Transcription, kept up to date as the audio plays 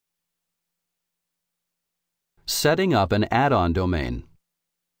Setting up an add-on domain.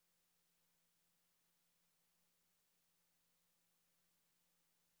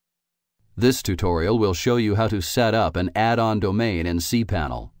 This tutorial will show you how to set up an add-on domain in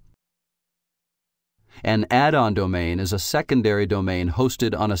cPanel. An add-on domain is a secondary domain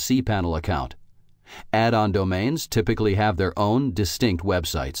hosted on a cPanel account. Add-on domains typically have their own distinct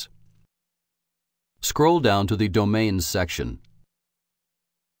websites. Scroll down to the Domains section.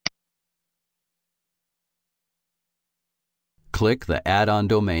 Click the Add-on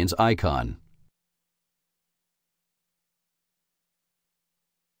Domains icon.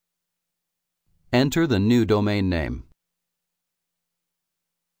 Enter the new domain name.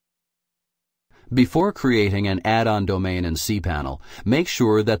 Before creating an add-on domain in cPanel, make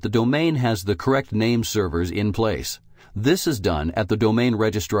sure that the domain has the correct name servers in place. This is done at the domain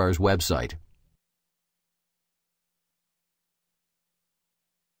registrar's website.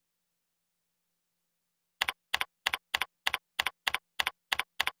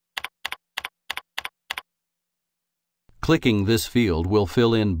 Clicking this field will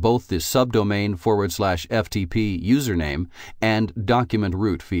fill in both the subdomain /FTP username and document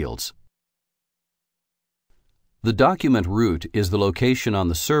root fields. The document root is the location on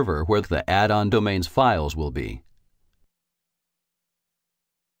the server where the add-on domain's files will be.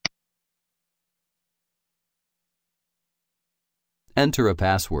 Enter a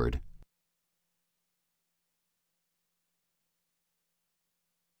password.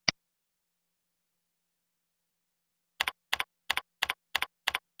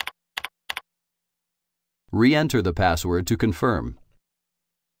 Re-enter the password to confirm.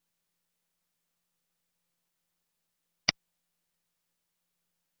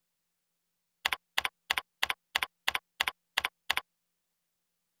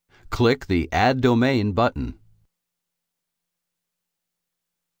 Click the Add Domain button.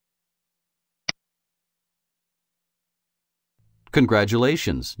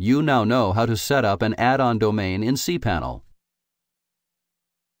 Congratulations! You now know how to set up an add-on domain in cPanel.